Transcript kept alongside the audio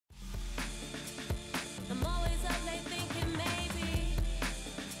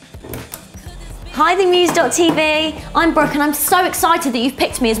Hi the Muse.tv, I'm Brooke and I'm so excited that you've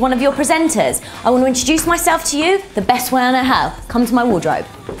picked me as one of your presenters. I want to introduce myself to you the best way I know how. Come to my wardrobe.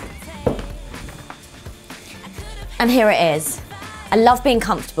 And here it is. I love being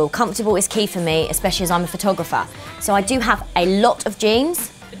comfortable. Comfortable is key for me, especially as I'm a photographer. So I do have a lot of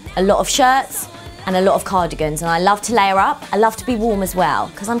jeans, a lot of shirts, and a lot of cardigans, and I love to layer up. I love to be warm as well,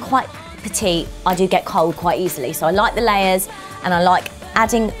 because I'm quite petite, I do get cold quite easily. So I like the layers, and I like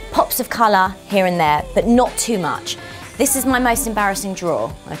adding pops of colour here and there, but not too much. This is my most embarrassing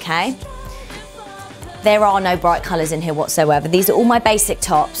drawer, okay? There are no bright colours in here whatsoever. These are all my basic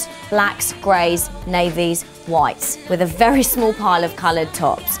tops, blacks, greys, navies, whites, with a very small pile of coloured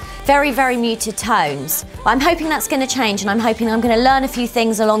tops. Very, very muted tones. But I'm hoping that's going to change, and I'm hoping I'm going to learn a few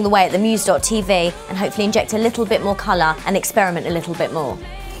things along the way at the Muse.tv and hopefully inject a little bit more colour and experiment a little bit more.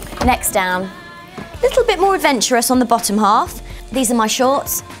 Next down, a little bit more adventurous on the bottom half. These are my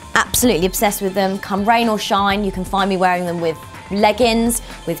shorts, absolutely obsessed with them. Come rain or shine, you can find me wearing them with leggings,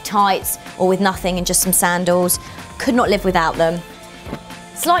 with tights, or with nothing and just some sandals. Could not live without them.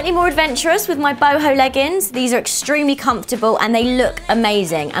 Slightly more adventurous with my boho leggings. These are extremely comfortable and they look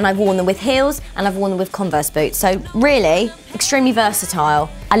amazing. And I've worn them with heels and I've worn them with Converse boots. So really, extremely versatile.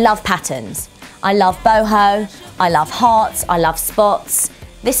 I love patterns. I love boho, I love hearts, I love spots.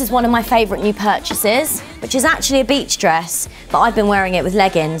 This is one of my favourite new purchases, which is actually a beach dress, but I've been wearing it with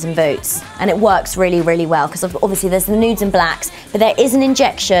leggings and boots, and it works really, really well, because obviously there's the nudes and blacks, but there is an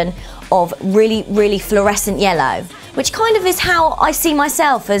injection of really, really fluorescent yellow, which kind of is how I see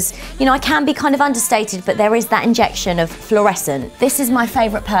myself as, you know, I can be kind of understated, but there is that injection of fluorescent. This is my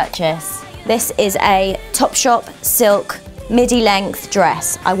favourite purchase. This is a Topshop silk midi length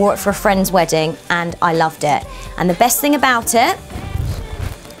dress. I wore it for a friend's wedding and I loved it. And the best thing about it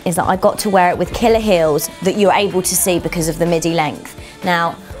is that I got to wear it with killer heels that you're able to see because of the midi length.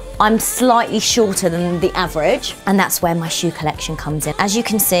 Now, I'm slightly shorter than the average, and that's where my shoe collection comes in. As you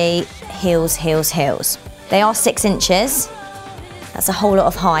can see, heels, heels, heels. They are 6 inches. That's a whole lot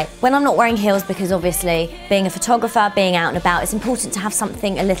of height. When I'm not wearing heels, because obviously being a photographer, being out and about, it's important to have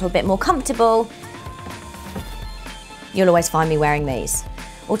something a little bit more comfortable. You'll always find me wearing these.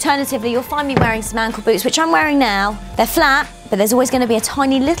 Alternatively, you'll find me wearing some ankle boots, which I'm wearing now. They're flat, but there's always going to be a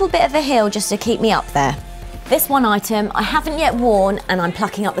tiny little bit of a heel just to keep me up there. This one item I haven't yet worn, and I'm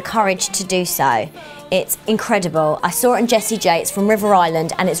plucking up the courage to do so. It's incredible. I saw it in Jessie J, it's from River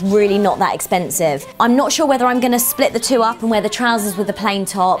Island, and it's really not that expensive. I'm not sure whether I'm going to split the two up and wear the trousers with the plain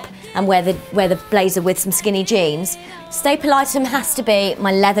top and wear the blazer with some skinny jeans. Staple item has to be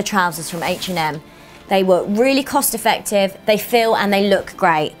my leather trousers from H&M. They were really cost effective, they feel and they look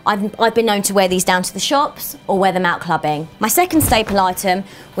great. I've been known to wear these down to the shops or wear them out clubbing. My second staple item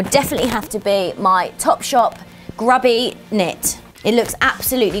would definitely have to be my Topshop grubby knit. It looks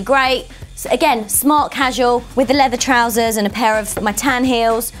absolutely great. So again, smart casual with the leather trousers and a pair of my tan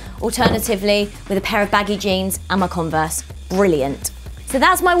heels, alternatively with a pair of baggy jeans and my Converse. Brilliant. So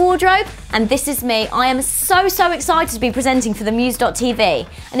that's my wardrobe, and this is me. I am so excited to be presenting for the Muse.tv.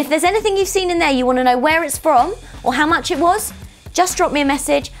 And if there's anything you've seen in there you want to know where it's from or how much it was, just drop me a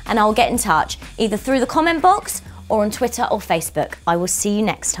message and I'll get in touch, either through the comment box or on Twitter or Facebook. I will see you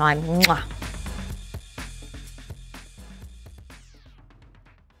next time. Mwah.